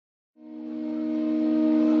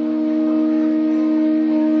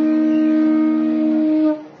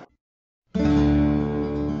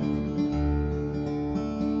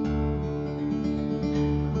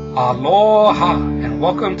Aloha and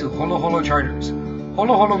welcome to Holo Holo Charters.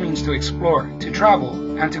 Holo Holo means to explore, to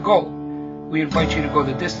travel, and to go. We invite you to go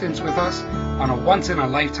the distance with us on a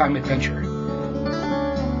once-in-a-lifetime adventure.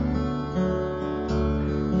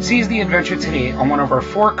 Seize the adventure today on one of our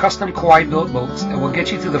 4 custom Kauai-built boats that will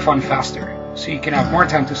get you to the fun faster, so you can have more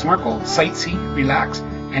time to snorkel, sightsee, relax,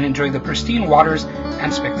 and enjoy the pristine waters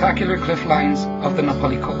and spectacular cliff lines of the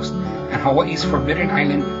Napali coast and Hawaii's forbidden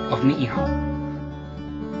island of Niihau.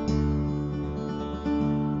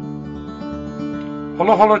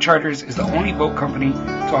 Holo Holo Charters is the only boat company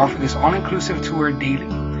to offer this all-inclusive tour daily.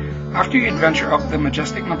 After you adventure up the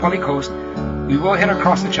majestic Napali coast, we will head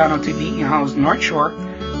across the channel to Niihau's north shore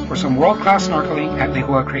for some world-class snorkeling at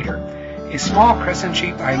Lehua Crater, a small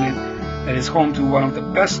crescent-shaped island that is home to one of the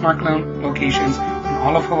best snorkeling locations in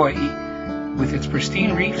all of Hawaii, with its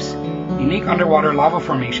pristine reefs, unique underwater lava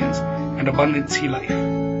formations, and abundant sea life.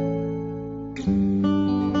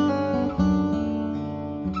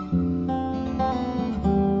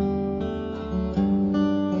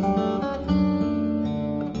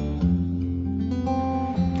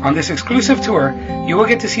 On this exclusive tour, you will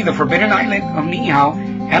get to see the forbidden island of Niihau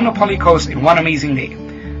and Napali coast in one amazing day.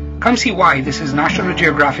 Come see why this is National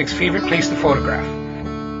Geographic's favorite place to photograph.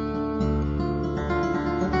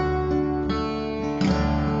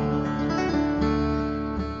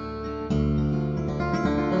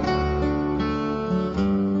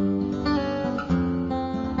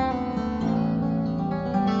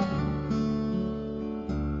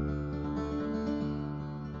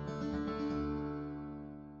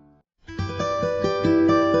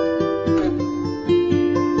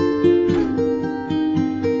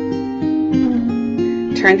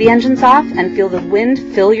 Turn the engines off and feel the wind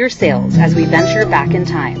fill your sails as we venture back in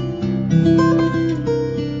time.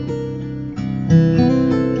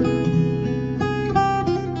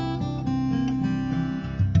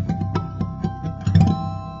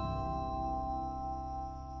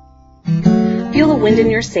 Feel the wind in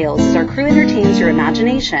your sails as our crew entertains your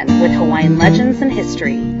imagination with Hawaiian legends and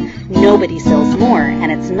history. Nobody sails more,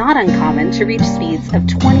 and it's not uncommon to reach speeds of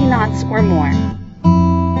 20 knots or more.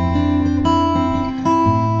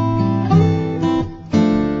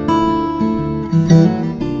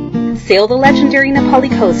 Sail the legendary Napali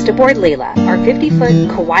coast aboard Leila, our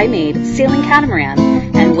 50-foot Kauai-made sailing catamaran,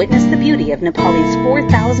 and witness the beauty of Nepali's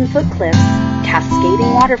 4,000-foot cliffs,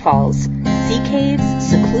 cascading waterfalls, sea caves,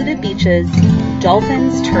 secluded beaches,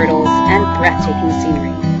 dolphins, turtles, and breathtaking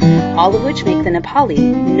scenery, all of which make the Napali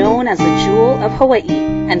known as the jewel of Hawaii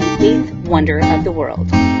and the 8th wonder of the world.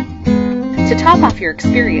 To top off your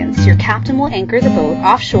experience, your captain will anchor the boat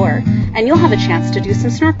offshore, and you'll have a chance to do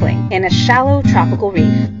some snorkeling in a shallow tropical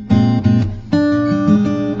reef.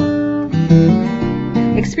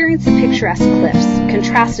 Experience the picturesque cliffs,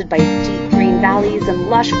 contrasted by deep green valleys and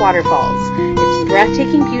lush waterfalls. Its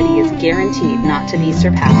breathtaking beauty is guaranteed not to be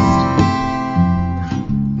surpassed.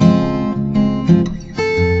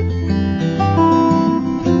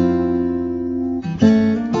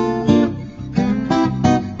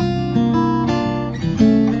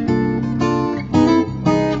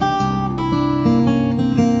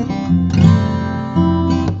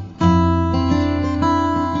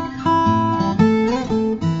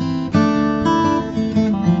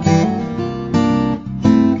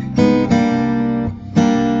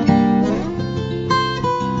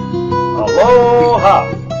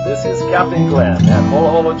 Aloha! This is Captain Glenn at Holo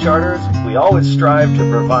Holo Charters. We always strive to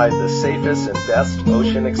provide the safest and best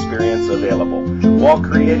ocean experience available while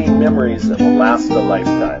creating memories that will last a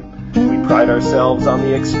lifetime. We pride ourselves on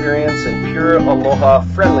the experience and pure aloha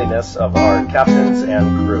friendliness of our captains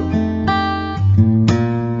and crew.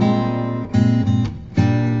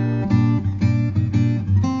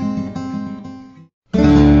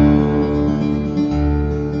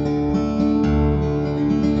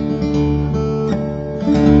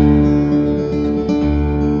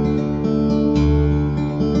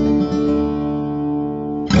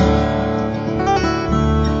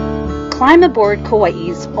 Climb aboard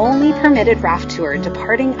Kauai's only permitted raft tour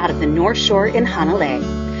departing out of the North Shore in Hanalei.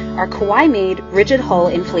 Our Kauai-made rigid hull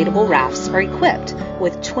inflatable rafts are equipped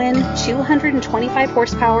with twin 225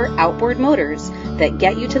 horsepower outboard motors that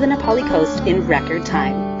get you to the Napali coast in record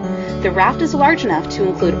time. The raft is large enough to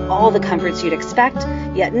include all the comforts you'd expect,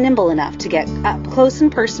 yet nimble enough to get up close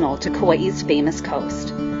and personal to Kauai's famous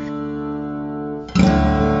coast.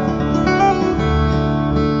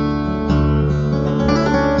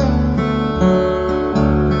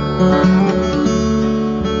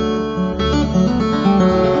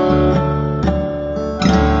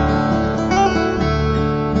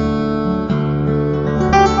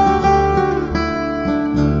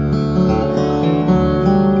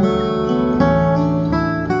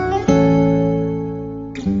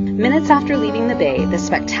 minutes after leaving the bay, the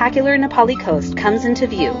spectacular Napali coast comes into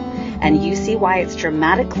view, and you see why its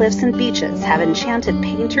dramatic cliffs and beaches have enchanted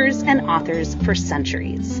painters and authors for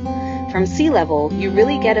centuries. From sea level, you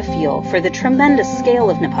really get a feel for the tremendous scale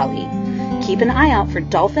of Napali. Keep an eye out for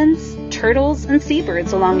dolphins, turtles, and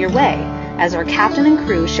seabirds along your way, as our captain and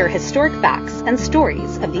crew share historic facts and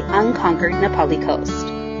stories of the unconquered Napali coast.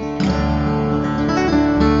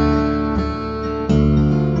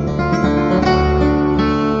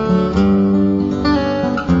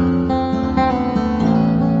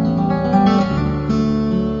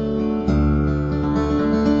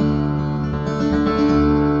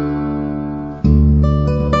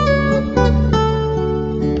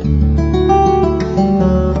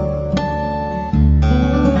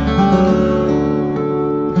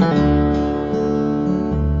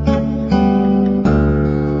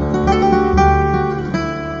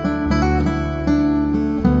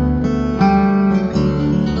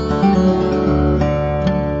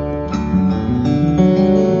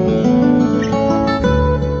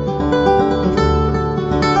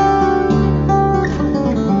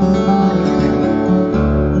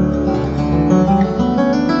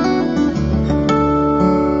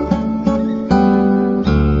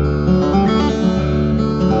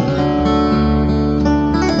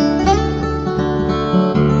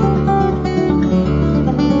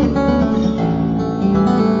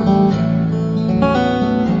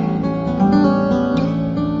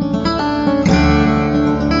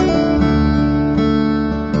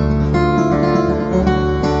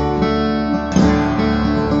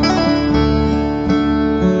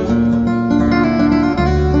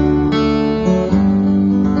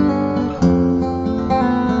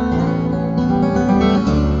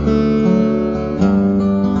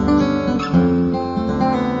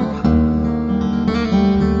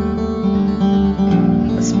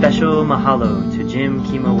 Special mahalo to Jim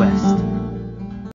Kima West.